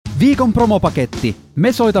Viikon promopaketti.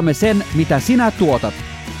 Me soitamme sen, mitä sinä tuotat.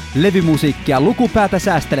 Levymusiikkia lukupäätä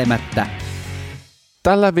säästelemättä.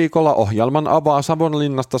 Tällä viikolla ohjelman avaa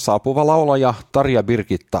Savonlinnasta saapuva laulaja Tarja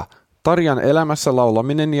Birgitta. Tarjan elämässä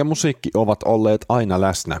laulaminen ja musiikki ovat olleet aina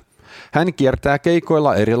läsnä. Hän kiertää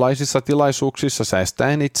keikoilla erilaisissa tilaisuuksissa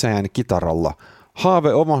säästäen itseään kitaralla.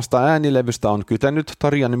 Haave omasta äänilevystä on kytänyt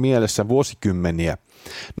Tarjan mielessä vuosikymmeniä.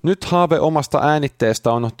 Nyt haave omasta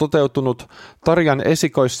äänitteestä on toteutunut. Tarjan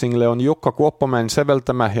esikoissingle on Jukka Kuoppamäen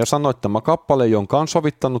säveltämä ja sanoittama kappale, jonka on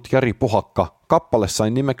sovittanut Jari Puhakka. Kappale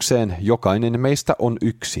sai nimekseen Jokainen meistä on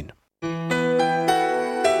yksin.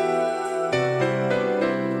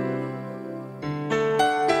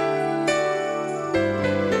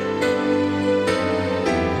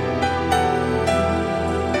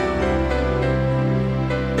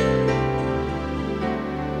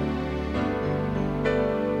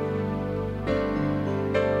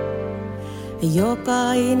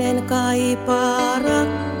 Jokainen kaipaa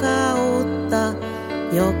rakkautta,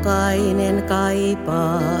 jokainen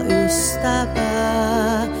kaipaa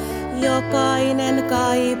ystävää, jokainen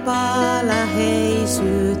kaipaa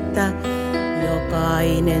läheisyyttä,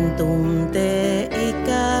 jokainen tuntee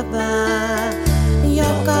ikävää.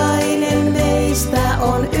 Jokainen meistä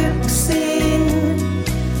on yksin,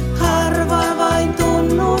 harva vain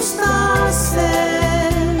tunnustaa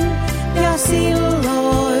sen, ja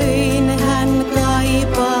silloin hän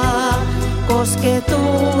kaipaa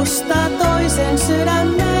kosketusta toisen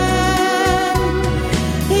sydämeen.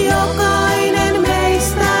 Jokainen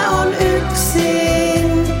meistä on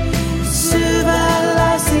yksin,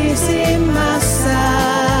 syvällä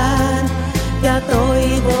sisimmässään, ja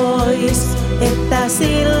toivois, että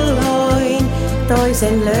silloin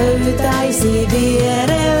toisen löytäisi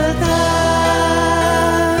viereltään.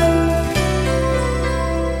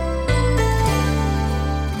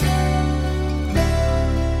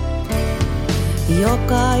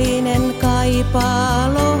 Jokainen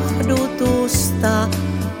kaipaa lohdutusta,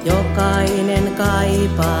 jokainen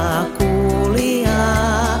kaipaa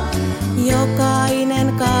kuulijaa,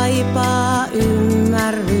 jokainen kaipaa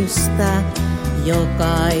ymmärrystä,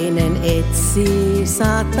 jokainen etsii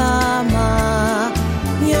satamaa.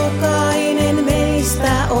 Jokainen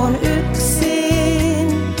meistä on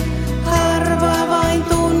yksin, harva vain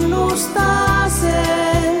tunnustaa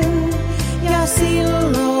sen, ja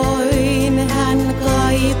silloin hän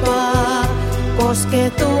kaipaa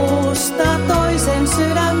kosketusta toisen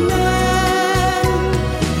sydämeen.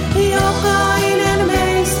 Jokainen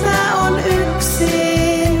meistä on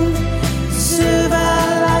yksin,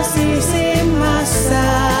 syvällä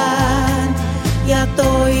sisimmässään, ja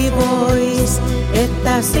toivois,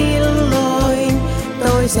 että silloin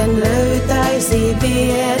toisen löytäisi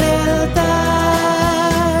viereltään.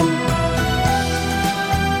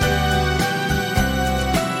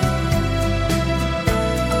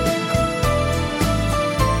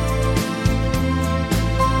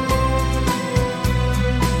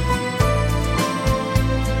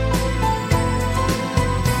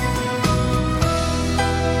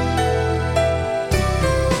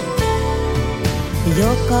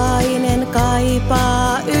 Jokainen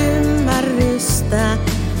kaipaa ymmärrystä,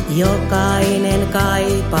 jokainen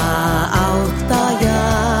kaipaa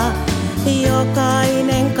auttajaa,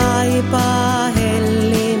 jokainen kaipaa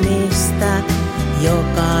hellimistä,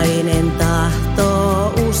 jokainen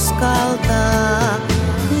tahtoo uskaltaa.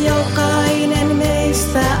 Jokainen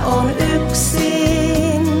meistä on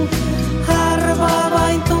yksin, harva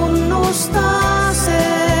vain tunnustaa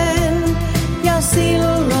sen, ja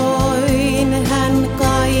silloin hän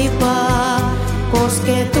kaipaa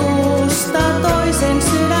kosketusta toisen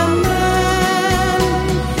sydämeen.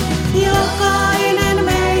 Jokainen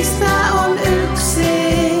meistä on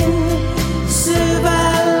yksin,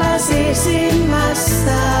 syvällä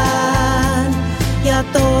sisimmässään, ja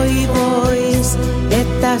toivois,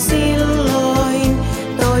 että silloin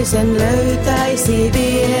toisen löytäisi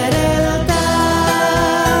viereltään.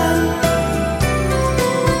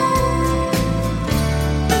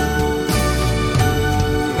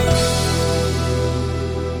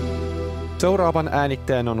 Seuraavan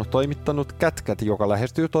äänitteen on toimittanut Kätkät, joka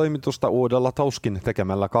lähestyy toimitusta uudella Tauskin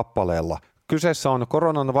tekemällä kappaleella. Kyseessä on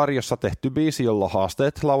koronan varjossa tehty biisi, jolla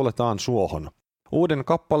haasteet lauletaan suohon. Uuden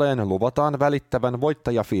kappaleen luvataan välittävän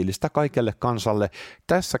voittajafiilistä kaikelle kansalle.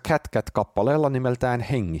 Tässä Kätkät kappaleella nimeltään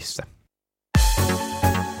Hengissä.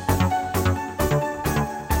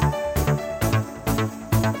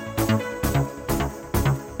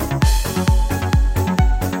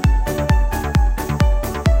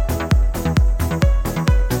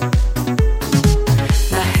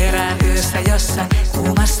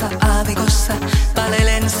 Kuumassa aavikossa,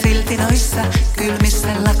 palelen silti noissa kylmissä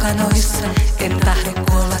lakanoissa. En tahdo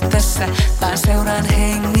kuolla tässä, vaan seuraan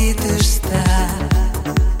hengitystä.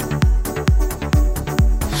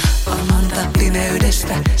 On monta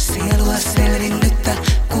pimeydestä, sielua selvinnyttä,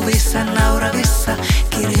 kuvissa nauravissa,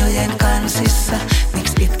 kirjojen kansissa.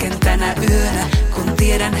 Miksi itken tänä yönä, kun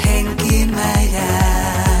tiedän henkiin mä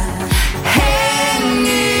jään?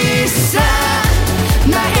 Hengissä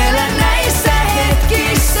mä elän näissä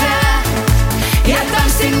hetkissä ja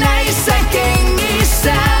tanssin näissä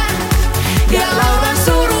kengissä ja laulan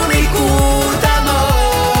suruni kuutamoon.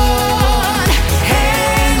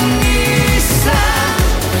 Hengissä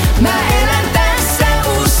mä elän tässä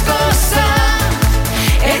uskossa,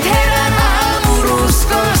 et herän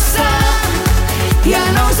aamuruskossa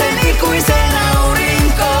ja nousen ikuisen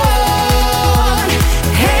aurinkoon.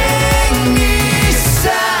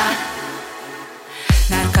 Hengissä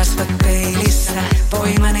näen kasvot peilissä,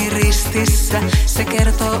 voimani ristissä. Se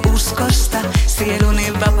kertoo uskosta,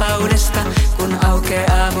 sieluni vapaudesta. Kun aukee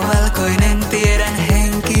aamuvalkoinen, tiedän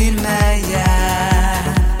henkiin mä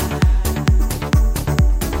jään.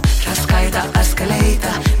 Raskaita askeleita,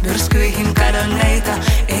 myrskyihin kadonneita.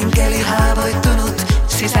 Enkeli haavoittunut,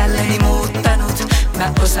 sisälleni muuttanut.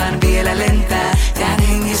 Mä osaan vielä lentää, jään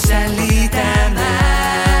hengissä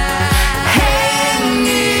liitämään.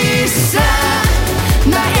 Hengissä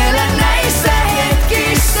mä elän näissä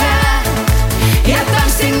hetkissä ja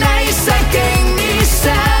tanssin näissä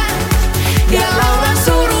kengissä ja laulan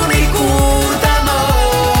suruni kuutamoon.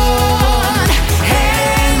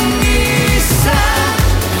 Hengissä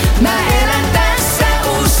mä elän tässä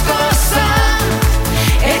uskossa,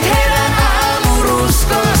 et herän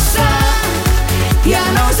aamuruskossa ja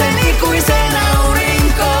nousen ikuisen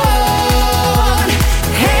aurinkoon.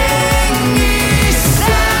 Hengissä.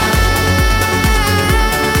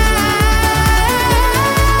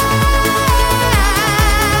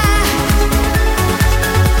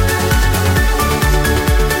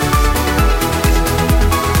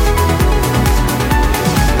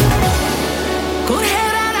 Kun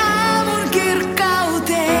herään aamun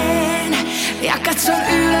kirkkauteen ja katson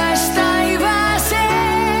ylös taivaaseen,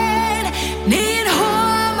 niin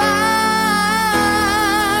huomaan,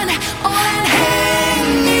 olen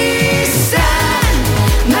hengissä.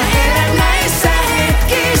 Mä elän näissä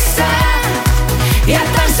hetkissä ja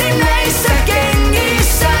tanssin näissä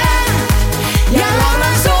kengissä ja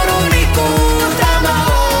laulan suruni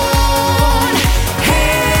kuutamoon.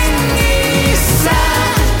 Hengissä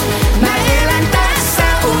mä elän tässä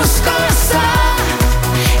uskossa,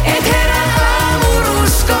 et herän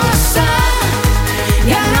aamuruskossa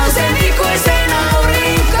ja nousen ikuisen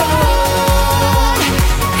aurinkoon.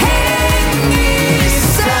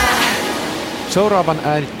 Hengissä. Seuraavan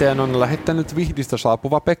äänittäjän on lähettänyt Vihdistä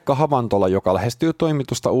saapuva Pekka Havantola, joka lähestyy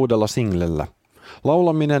toimitusta uudella singlellä.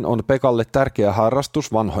 Laulaminen on Pekalle tärkeä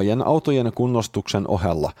harrastus vanhojen autojen kunnostuksen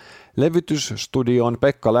ohella. Levytysstudioon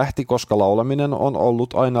Pekka lähti, koska laulaminen on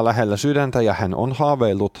ollut aina lähellä sydäntä ja hän on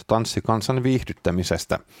haaveillut tanssikansan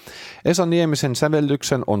viihdyttämisestä. Esa Niemisen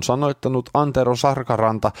sävellyksen on sanoittanut Antero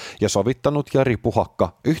Sarkaranta ja sovittanut Jari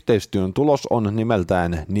Puhakka. Yhteistyön tulos on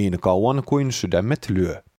nimeltään Niin kauan kuin sydämet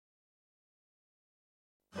lyö.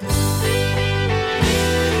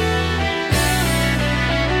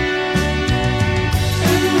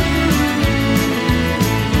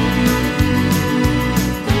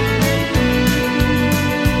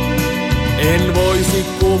 En voisi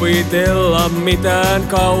kuvitella mitään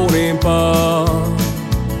kauniimpaa,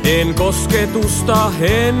 en kosketusta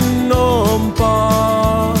hennompaa.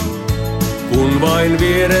 Kun vain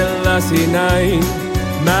vierelläsi näin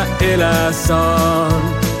mä elää saan,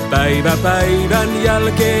 päivä päivän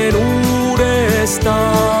jälkeen uudestaan.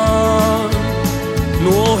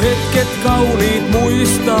 Nuo hetket kauniit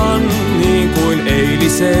muistan niin kuin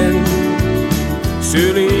eilisen,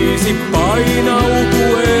 syliisi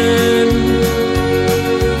painautuen.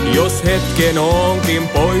 Jos hetken onkin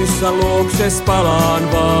poissa, luokses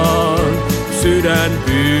palaan vaan, sydän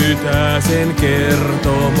pyytää sen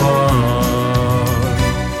kertomaan.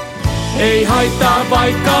 Ei haittaa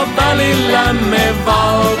vaikka välillämme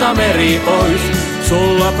valtameri pois,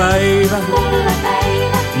 sulla päivä,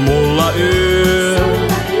 mulla yö.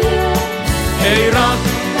 Ei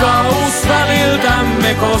rakkaus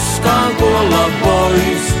väliltämme koskaan kuolla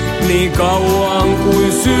pois, niin kauan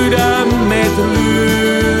kuin sydämet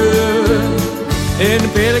lyö. En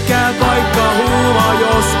pelkää vaikka huuma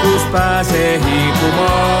joskus pääsee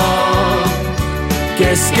hiipumaan,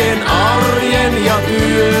 kesken arjen ja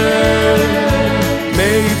työn.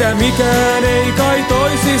 Meitä mikään ei kai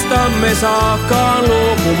toisistamme saakaan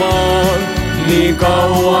luopumaan, niin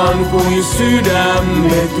kauan kuin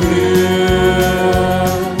sydämet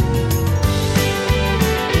lyö.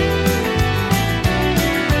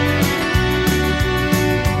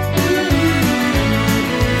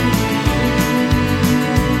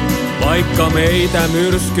 Vaikka meitä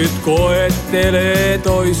myrskyt koettelee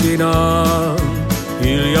toisinaan,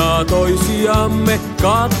 hiljaa toisiamme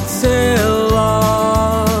katsellaan.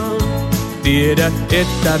 Tiedät,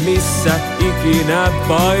 että missä ikinä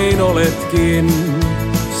vain oletkin,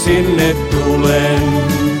 sinne tulen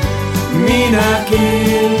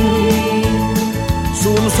minäkin.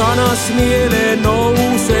 Sun sanas mieleen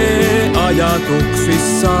nousee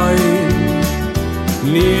ajatuksissain,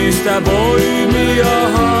 niistä voimia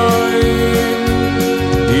hain.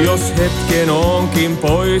 Jos hetken onkin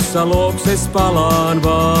poissa, luokses palaan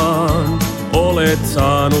vaan, olet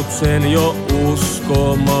saanut sen jo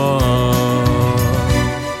uskomaan.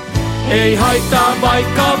 Ei haittaa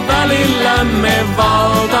vaikka välillämme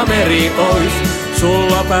valtameri ois,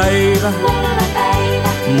 sulla päivä,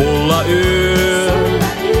 mulla yö.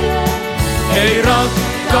 Ei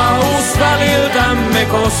rakkaus väliltämme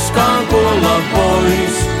koskaan kuolla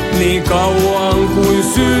pois, niin kauan kuin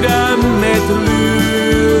sydämet lyö.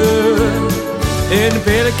 En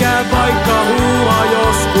pelkää vaikka huuma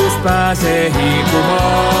joskus pääsee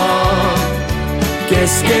hiipumaan,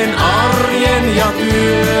 kesken arjen ja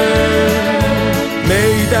työn.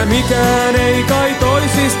 Meitä mikään ei kai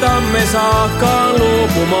toisistamme saakaan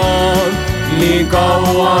luopumaan, niin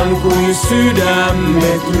kauan kuin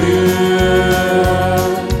sydämet lyö.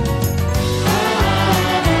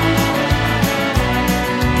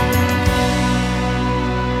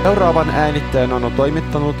 Seuraavan äänitteen on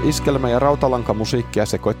toimittanut iskelmä- ja rautalankamusiikkia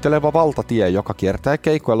sekoitteleva Valtatie, joka kiertää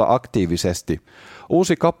keikoilla aktiivisesti.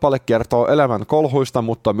 Uusi kappale kertoo elämän kolhuista,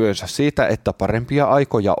 mutta myös siitä, että parempia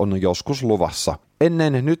aikoja on joskus luvassa.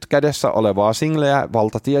 Ennen nyt kädessä olevaa singleä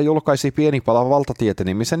Valtatie julkaisi Pieni pala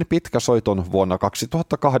valtatietä-nimisen pitkäsoiton vuonna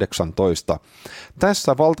 2018.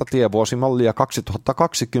 Tässä Valtatie vuosimallia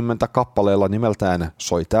 2020 kappaleella nimeltään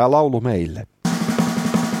Soi tää laulu meille.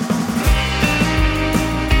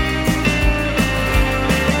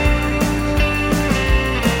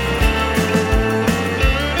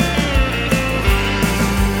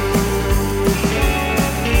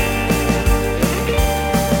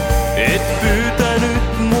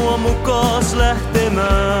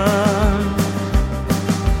 Lähtemään.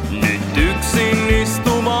 Nyt yksin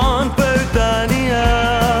istumaan pöytääni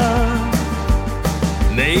jää.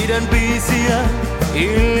 Meidän biisiä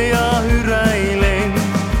hiljaa hyräilen.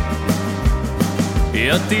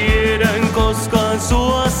 Ja tiedän koskaan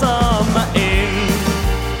sua saa mä en.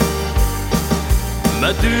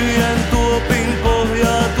 Mä tyhjän tuopin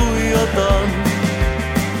pohjaa tuijotan.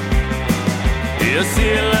 Ja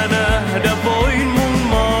siellä nähdä voin mun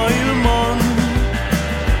maailman.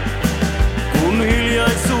 Kun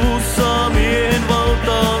hiljaisuus saa miehen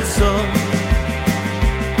valtaansa,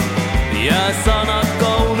 jää sanat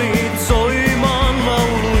kauniit soimaan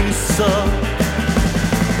lauluissa.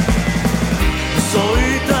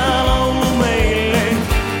 Soi tää laulu meille,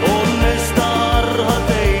 onnesta harha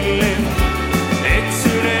teille,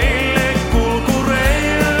 eksyneille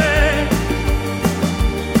kulkureille.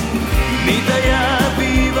 Mitä jää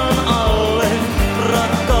viivan alle,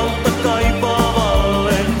 rakkautta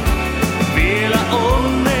kaipaavalle, vielä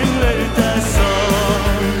onnen löytää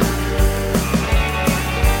saan.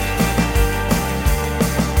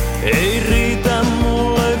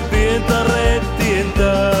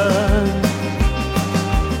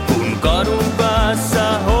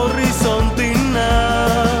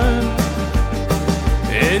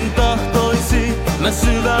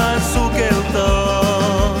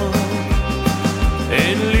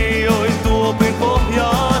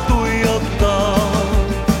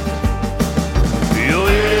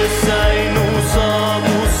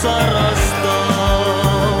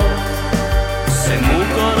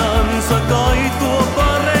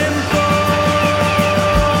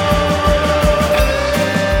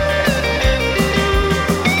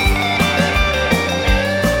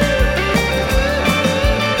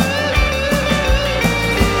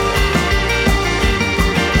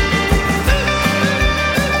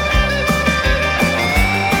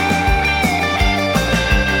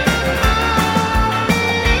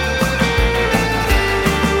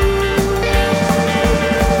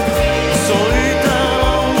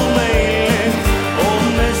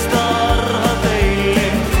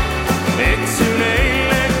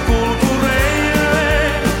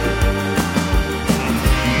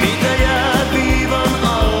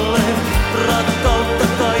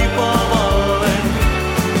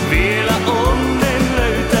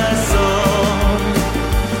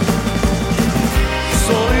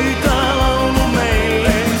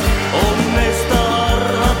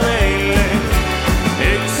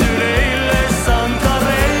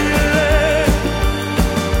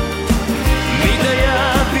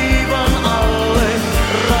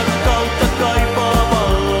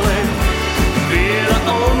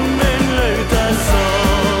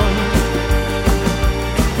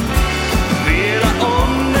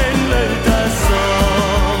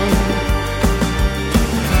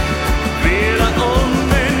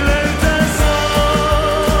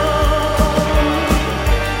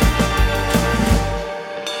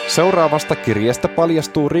 Seuraavasta kirjasta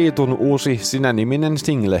paljastuu Riitun uusi Sinä-niminen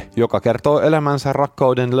single, joka kertoo elämänsä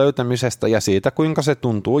rakkauden löytämisestä ja siitä, kuinka se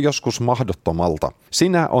tuntuu joskus mahdottomalta.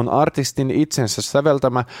 Sinä on artistin itsensä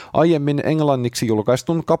säveltämä, aiemmin englanniksi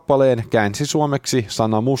julkaistun kappaleen käänsi suomeksi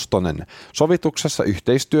Sanna Mustonen. Sovituksessa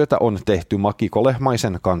yhteistyötä on tehty Maki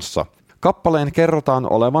Kolehmaisen kanssa. Kappaleen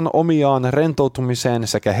kerrotaan olevan omiaan rentoutumiseen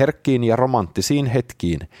sekä herkkiin ja romanttisiin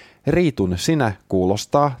hetkiin. Riitun Sinä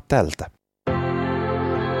kuulostaa tältä.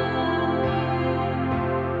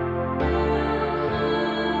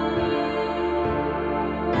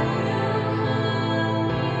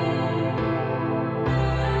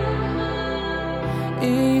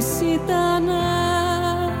 Ei sitä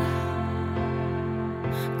näe,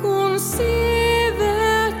 kun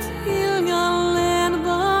siivet hiljalleen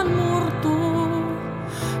vaan murtuu,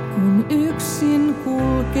 kun yksin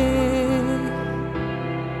kulkee.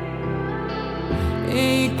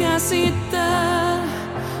 Ei käsittää,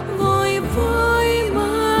 voi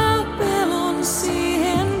voimaa pelon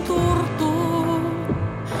siihen turtuu.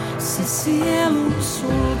 Se sielun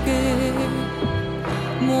sulkee,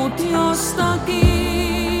 mut jostakin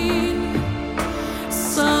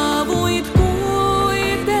saavuit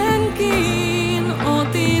kuitenkin,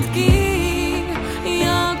 otitkin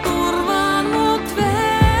ja turvannut veit.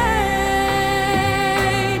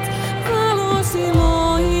 Valosi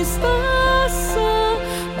loistassa,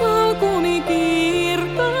 polkuni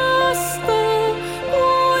kirkasta,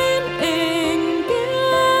 kuin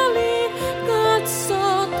enkeli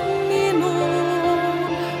katsot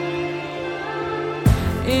minuun.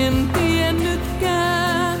 En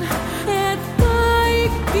tiennytkään, et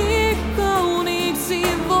kaikki kauniiksi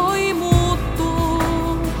voi muuttua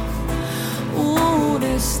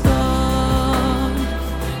uudestaan.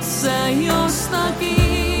 Sä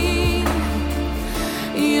jostakin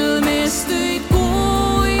ilmestyit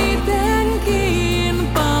kuitenkin,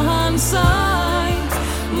 pahan sait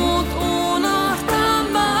mut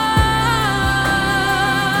unohtamaan.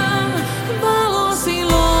 Valosi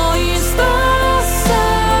loistassa,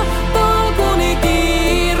 polkuni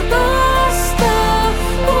kirkasta,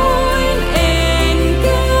 kuin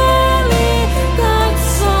enkeli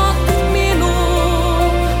katsot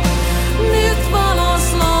minuun. Nyt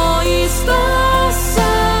valos loistassa,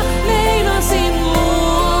 meinasin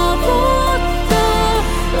luovuttaa,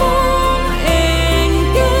 mun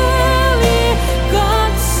enkeli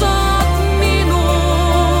katsot minuun.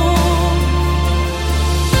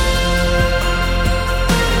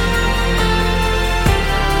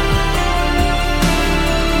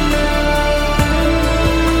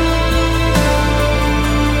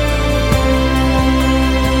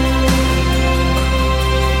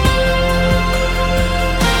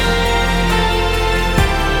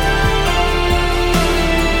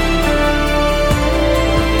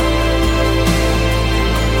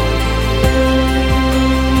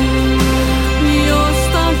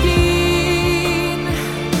 Jostakin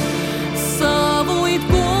saavuit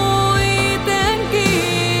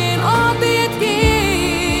kuitenkin, otitkin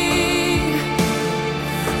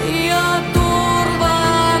ja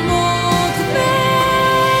turvannut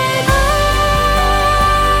veit.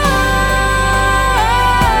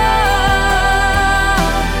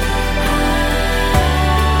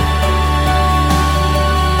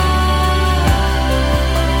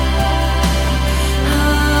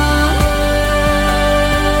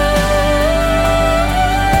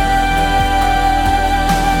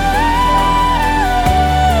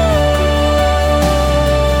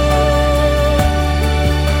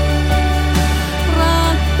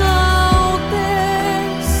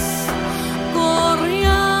 Rakkautes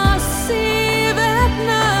korjaa siivet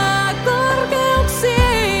nää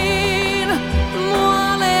korkeuksiin,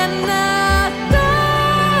 mua lennättää.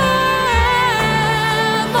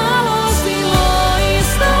 Valosi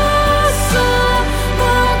loistassa,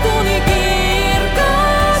 polkuni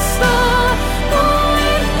kirkasta,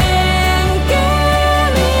 kuin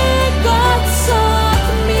enkeli katsot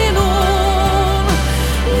minuun.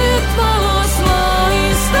 Nyt valos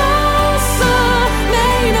loistassa,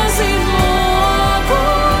 meinasin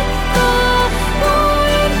luovuttaa,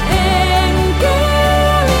 kuin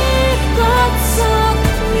enkeli katsot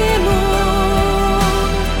minuun.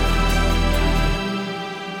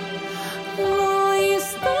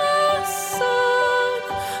 Loistassaan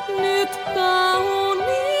nyt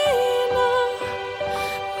kauniina,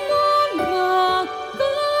 mun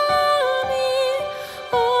rakkaani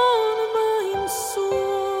on vain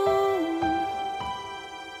sun.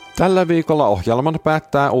 Tällä viikolla ohjelman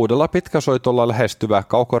päättää uudella pitkäsoitolla lähestyvä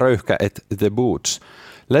kaukoröyhkä et The Boots.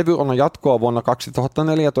 Levy on jatkoa vuonna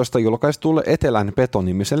 2014 julkaistulle Etelän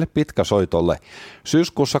Peto-nimiselle pitkäsoitolle.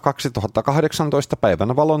 Syyskuussa 2018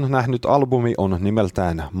 päivän valon nähnyt albumi on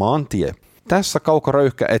nimeltään Maantie. Tässä Kauko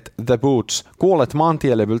Röyhkä et The Boots. Kuulet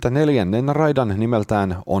Maantie-levyltä 4. raidan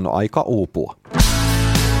nimeltään On aika uupua.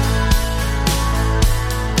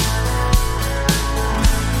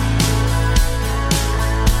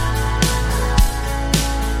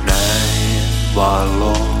 Näin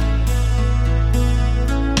valo,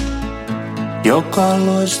 joka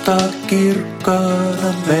loistaa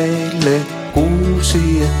kirkkaana meille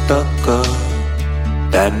kuusien takaa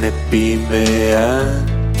tänne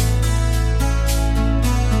pimeään.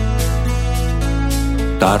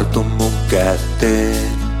 Tartu mun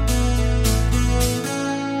käteen,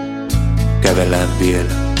 kävelään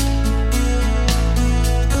vielä.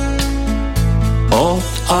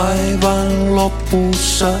 Oot aivan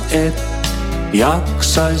lopussa, et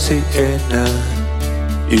jaksaisi enää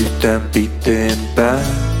yhtään pitempään.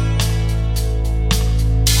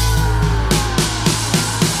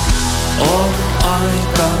 On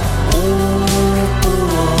aika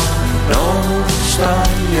uupua, nousta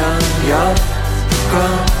ja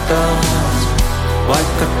jatkaa taas,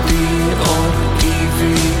 vaikka tie on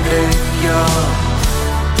kivinen ja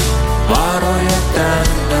vaaroja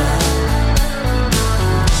täynnä.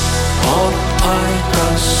 On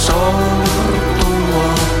aika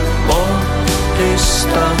sortua,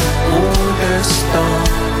 pohdista uudestaan.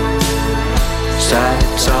 Sä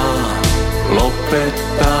et saa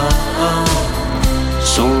lopettaa,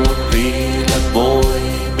 sulla on vielä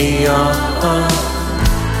voimia.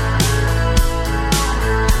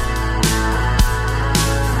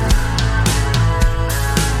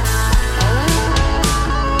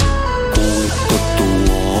 Kuulitko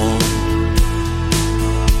tuon?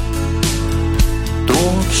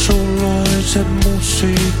 Tuon suloisen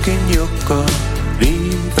musiikin, joka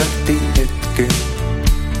viivähti hetken.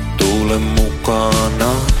 Tule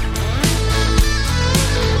mukana.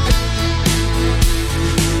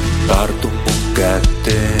 Tartu mun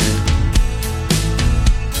käteen.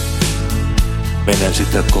 Mennään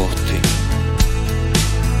sitä kohti.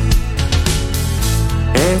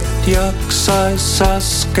 Et jaksais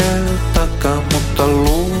askeltakaan, mutta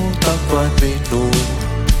luota vain minuun.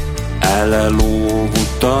 Älä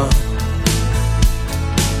luovuta.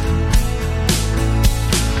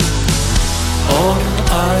 On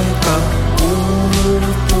aika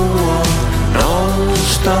uupua,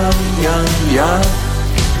 nousta ja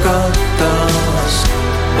jatkaa taas,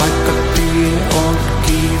 vaikka tie on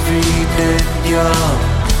kivinen ja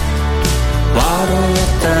vaaroja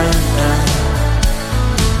täynnä.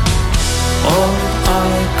 On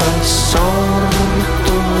aika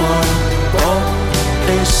sortua,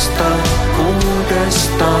 pohdista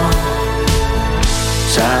uudestaan.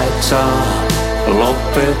 Sä et saa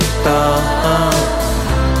lopettaa,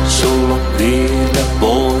 sulla on vielä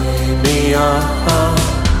voimia.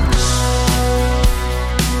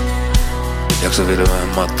 Jaksa vielä vähän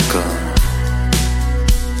matkaa.